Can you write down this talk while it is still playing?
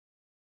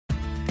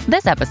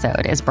This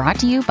episode is brought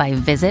to you by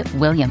Visit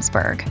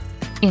Williamsburg.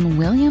 In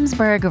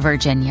Williamsburg,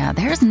 Virginia,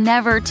 there's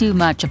never too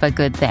much of a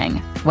good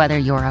thing. Whether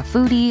you're a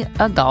foodie,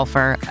 a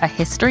golfer, a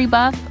history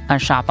buff, a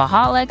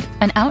shopaholic,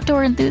 an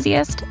outdoor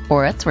enthusiast,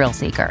 or a thrill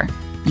seeker,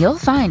 you'll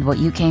find what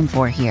you came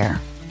for here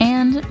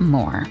and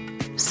more.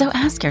 So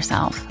ask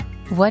yourself,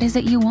 what is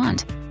it you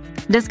want?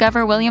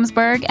 Discover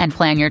Williamsburg and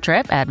plan your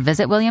trip at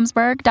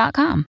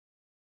visitwilliamsburg.com.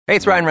 Hey,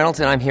 it's Ryan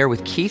Reynolds, and I'm here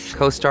with Keith,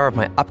 co-star of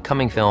my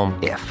upcoming film,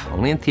 If,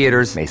 only in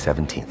theaters May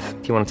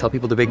 17th. Do you want to tell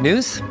people the big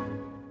news?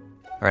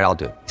 All right, I'll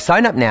do it.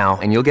 Sign up now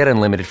and you'll get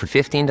unlimited for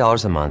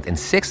 $15 a month and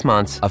 6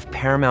 months of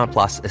Paramount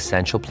Plus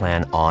Essential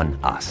Plan on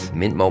us.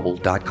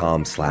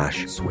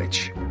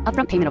 MintMobile.com/switch.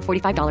 Upfront payment of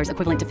 $45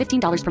 equivalent to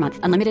 $15 per month.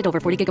 Unlimited over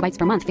 40 gigabytes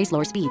per month. Face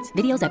lower speeds.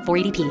 Videos at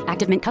 480p.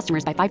 Active Mint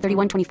customers by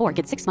 531.24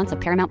 get 6 months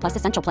of Paramount Plus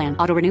Essential Plan.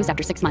 Auto renews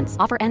after 6 months.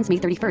 Offer ends May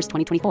 31st,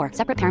 2024.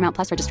 Separate Paramount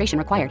Plus registration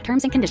required.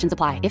 Terms and conditions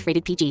apply if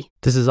rated PG.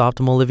 This is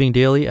Optimal Living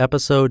Daily,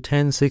 episode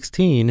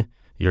 1016.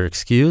 Your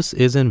Excuse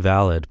is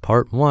Invalid,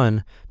 Part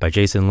 1, by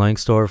Jason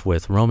Langsdorf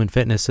with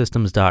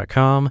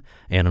RomanFitnessSystems.com.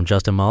 And I'm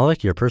Justin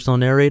Malik, your personal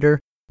narrator,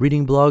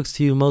 reading blogs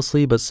to you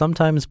mostly, but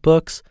sometimes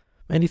books,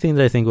 anything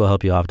that I think will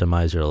help you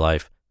optimize your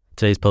life.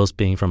 Today's post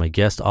being from a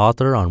guest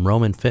author on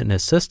Roman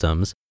Fitness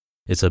Systems.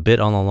 It's a bit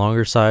on the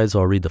longer side,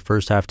 so I'll read the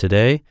first half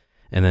today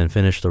and then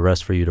finish the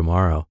rest for you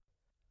tomorrow.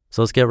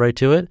 So let's get right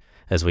to it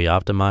as we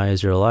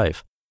optimize your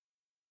life.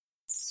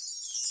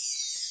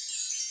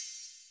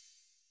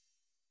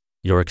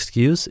 Your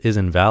Excuse is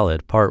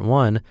Invalid, Part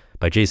 1,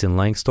 by Jason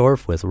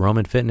Langsdorf with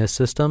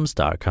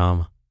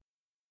RomanFitnessSystems.com.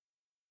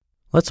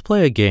 Let's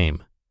play a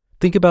game.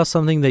 Think about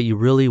something that you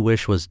really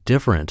wish was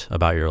different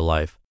about your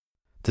life.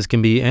 This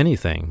can be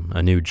anything: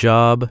 a new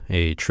job,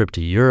 a trip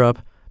to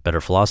Europe, better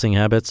flossing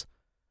habits.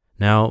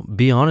 Now,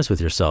 be honest with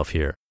yourself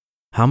here.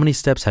 How many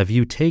steps have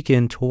you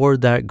taken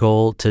toward that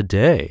goal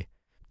today,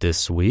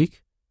 this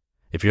week?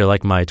 If you're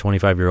like my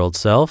 25-year-old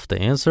self, the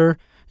answer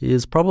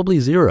is probably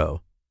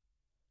 0.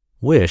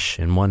 Wish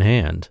in one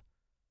hand.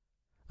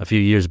 A few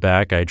years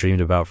back, I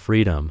dreamed about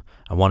freedom.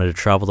 I wanted to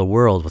travel the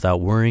world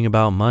without worrying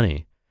about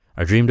money.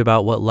 I dreamed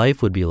about what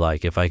life would be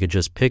like if I could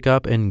just pick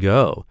up and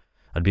go.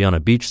 I'd be on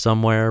a beach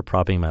somewhere,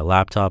 propping my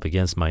laptop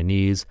against my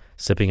knees,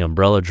 sipping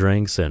umbrella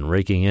drinks and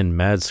raking in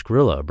mad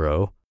Skrilla,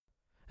 bro.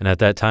 And at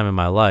that time in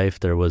my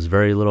life, there was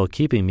very little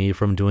keeping me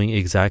from doing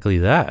exactly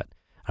that.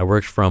 I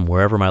worked from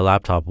wherever my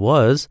laptop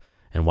was,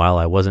 and while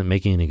I wasn't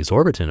making an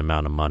exorbitant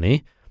amount of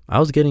money, I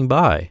was getting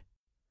by.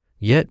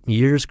 Yet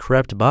years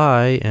crept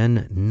by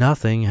and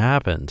nothing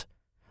happened.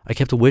 I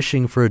kept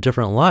wishing for a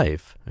different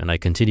life, and I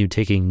continued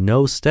taking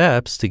no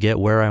steps to get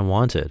where I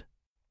wanted.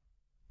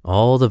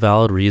 All the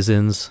valid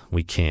reasons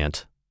we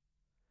can't.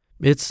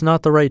 It's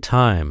not the right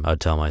time, I'd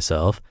tell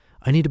myself.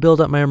 I need to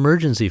build up my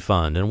emergency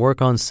fund and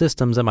work on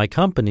systems at my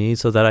company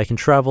so that I can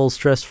travel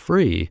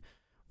stress-free.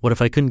 What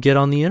if I couldn't get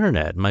on the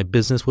internet? My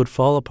business would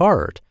fall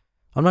apart.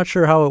 I'm not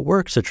sure how it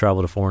works to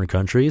travel to foreign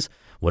countries.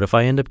 What if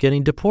I end up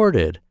getting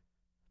deported?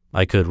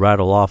 I could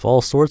rattle off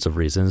all sorts of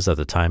reasons that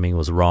the timing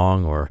was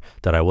wrong or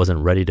that I wasn't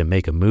ready to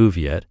make a move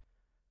yet.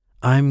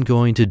 I'm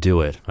going to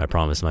do it, I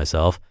promised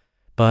myself,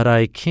 but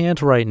I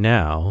can't right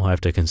now. I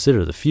have to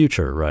consider the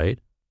future, right?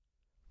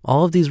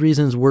 All of these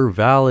reasons were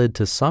valid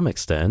to some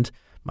extent.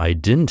 I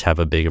didn't have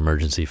a big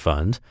emergency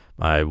fund.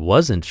 I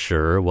wasn't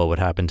sure what would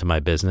happen to my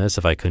business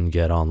if I couldn't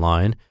get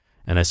online,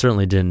 and I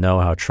certainly didn't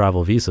know how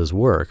travel visas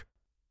work.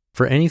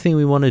 For anything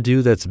we want to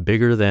do that's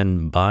bigger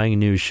than buying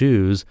new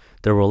shoes,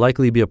 there will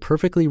likely be a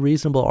perfectly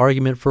reasonable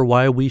argument for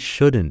why we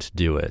shouldn't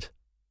do it.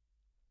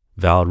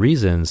 Valid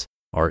reasons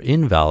are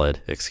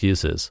invalid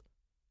excuses.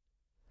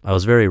 I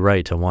was very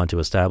right to want to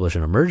establish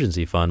an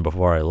emergency fund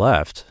before I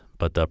left,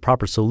 but the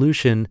proper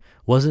solution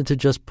wasn't to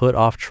just put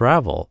off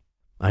travel.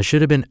 I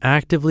should have been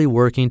actively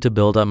working to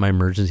build up my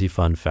emergency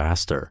fund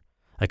faster.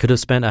 I could have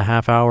spent a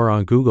half hour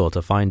on Google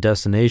to find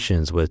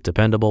destinations with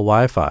dependable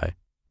Wi-Fi.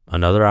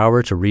 Another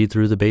hour to read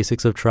through the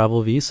basics of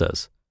travel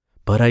visas.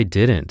 But I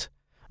didn't.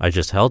 I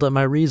just held up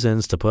my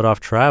reasons to put off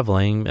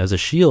traveling as a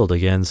shield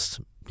against,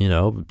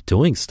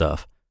 doing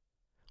stuff.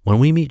 When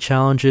we meet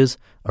challenges,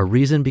 a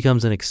reason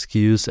becomes an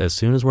excuse as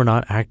soon as we're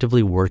not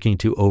actively working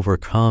to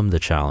overcome the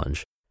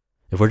challenge.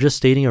 If we're just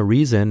stating a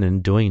reason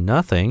and doing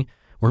nothing,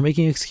 we're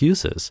making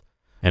excuses.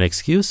 And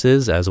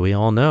excuses, as we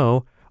all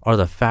know, are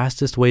the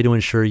fastest way to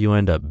ensure you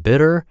end up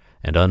bitter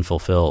and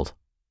unfulfilled.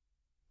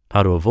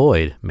 How to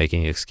avoid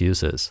making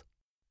excuses.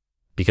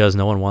 Because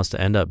no one wants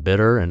to end up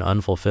bitter and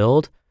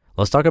unfulfilled,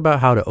 let's talk about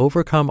how to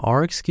overcome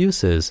our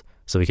excuses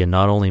so we can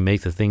not only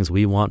make the things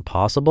we want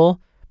possible,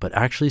 but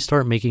actually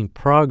start making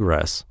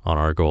progress on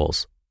our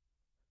goals.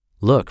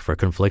 Look for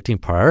conflicting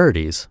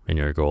priorities in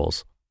your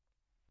goals.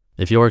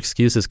 If your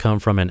excuses come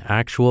from an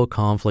actual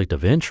conflict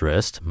of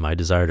interest, my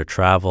desire to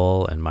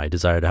travel and my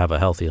desire to have a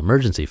healthy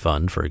emergency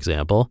fund, for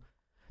example,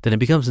 then it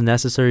becomes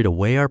necessary to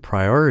weigh our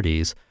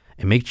priorities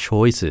and make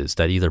choices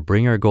that either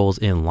bring our goals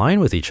in line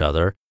with each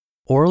other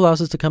or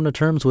allows us to come to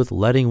terms with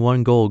letting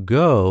one goal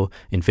go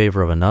in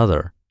favor of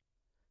another.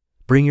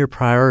 Bring your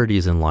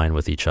priorities in line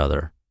with each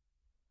other.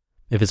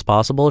 If it's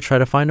possible, try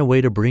to find a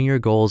way to bring your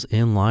goals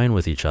in line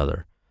with each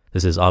other.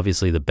 This is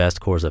obviously the best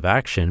course of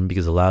action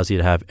because it allows you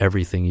to have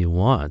everything you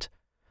want.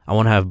 I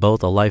want to have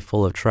both a life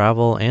full of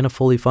travel and a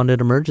fully funded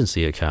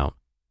emergency account.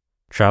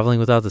 Traveling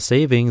without the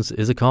savings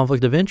is a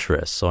conflict of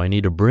interest, so I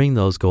need to bring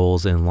those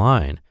goals in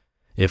line.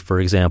 If, for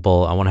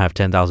example, I want to have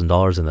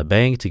 $10,000 in the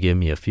bank to give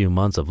me a few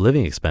months of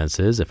living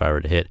expenses if I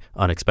were to hit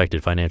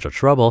unexpected financial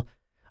trouble,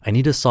 I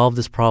need to solve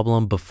this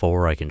problem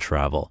before I can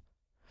travel.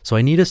 So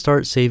I need to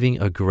start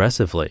saving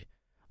aggressively.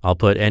 I'll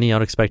put any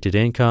unexpected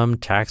income,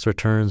 tax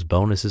returns,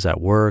 bonuses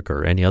at work,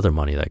 or any other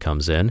money that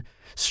comes in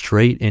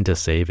straight into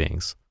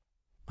savings.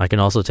 I can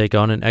also take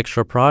on an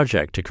extra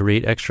project to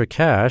create extra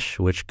cash,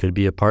 which could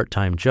be a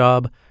part-time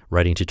job,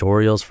 writing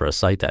tutorials for a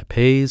site that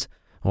pays,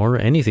 or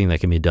anything that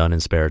can be done in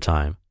spare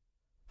time.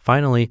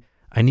 Finally,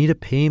 I need to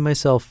pay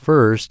myself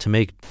first to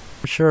make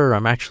sure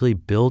I'm actually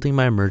building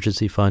my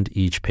emergency fund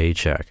each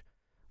paycheck.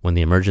 When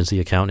the emergency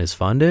account is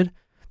funded,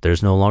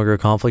 there's no longer a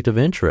conflict of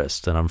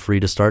interest, and I'm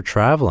free to start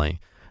traveling,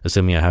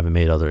 assuming I haven't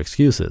made other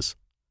excuses.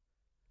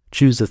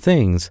 Choose the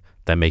things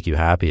that make you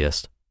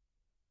happiest.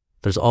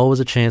 There's always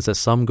a chance that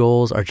some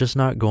goals are just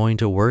not going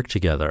to work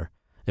together.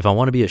 If I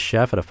want to be a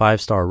chef at a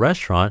 5-star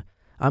restaurant,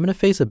 I'm going to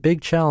face a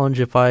big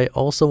challenge if I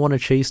also want to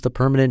chase the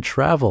permanent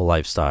travel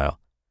lifestyle.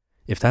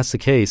 If that's the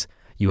case,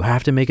 you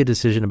have to make a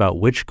decision about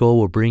which goal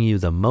will bring you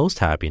the most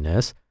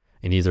happiness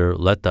and either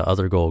let the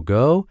other goal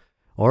go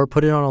or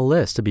put it on a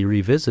list to be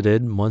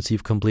revisited once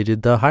you've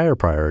completed the higher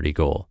priority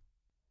goal.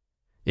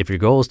 If your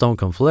goals don't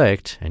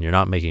conflict and you're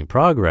not making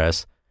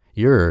progress,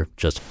 you're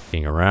just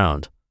f***ing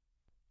around.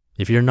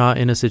 If you're not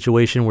in a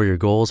situation where your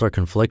goals are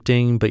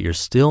conflicting, but you're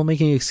still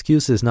making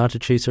excuses not to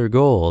chase your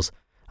goals,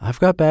 I've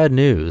got bad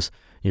news.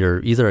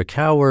 You're either a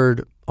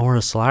coward or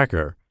a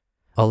slacker.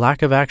 A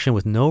lack of action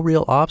with no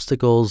real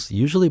obstacles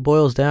usually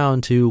boils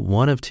down to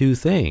one of two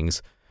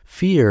things: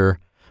 fear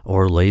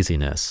or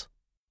laziness.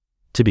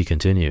 To be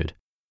continued.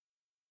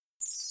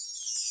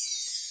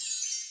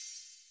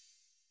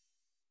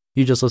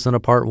 You just listened to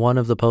part 1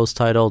 of the post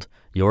titled,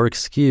 Your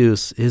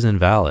Excuse is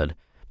Invalid,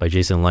 by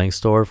Jason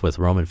Langsdorf with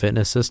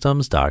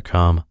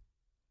RomanFitnessSystems.com.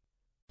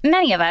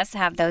 Many of us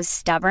have those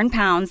stubborn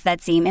pounds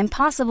that seem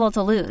impossible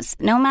to lose,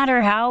 no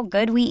matter how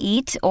good we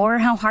eat or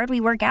how hard we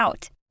work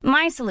out.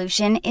 My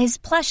solution is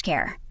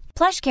PlushCare.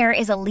 PlushCare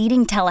is a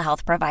leading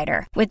telehealth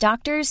provider with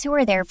doctors who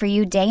are there for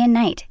you day and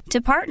night to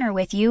partner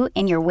with you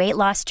in your weight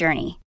loss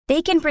journey.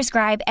 They can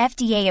prescribe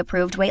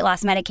FDA-approved weight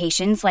loss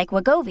medications like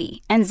Wegovy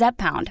and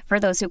Zepbound for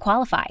those who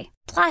qualify.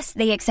 Plus,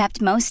 they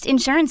accept most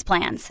insurance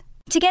plans.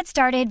 To get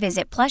started,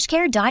 visit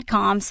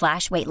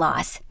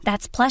plushcare.com/weightloss.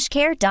 That's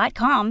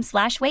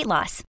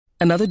plushcare.com/weightloss.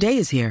 Another day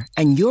is here,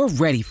 and you're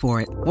ready for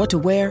it. What to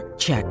wear?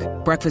 Check.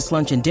 Breakfast,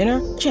 lunch, and dinner?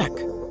 Check.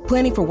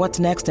 Planning for what's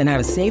next and how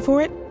to save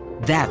for it?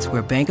 That's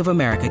where Bank of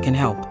America can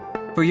help.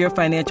 For your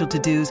financial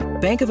to-dos,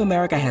 Bank of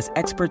America has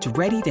experts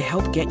ready to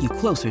help get you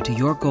closer to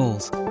your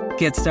goals.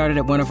 Get started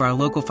at one of our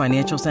local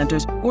financial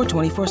centers or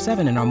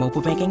 24/7 in our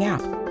mobile banking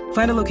app.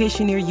 Find a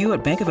location near you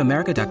at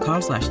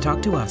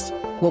bankofamerica.com/talktous.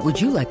 What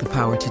would you like the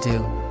power to do?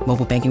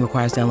 Mobile banking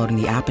requires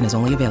downloading the app and is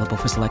only available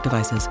for select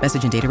devices.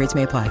 Message and data rates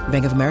may apply.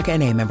 Bank of America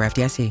N.A., member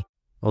FDIC.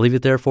 I'll leave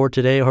it there for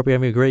today. I hope you're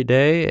having a great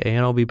day, and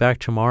I'll be back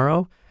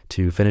tomorrow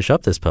to finish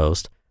up this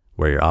post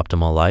where your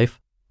optimal life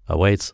awaits.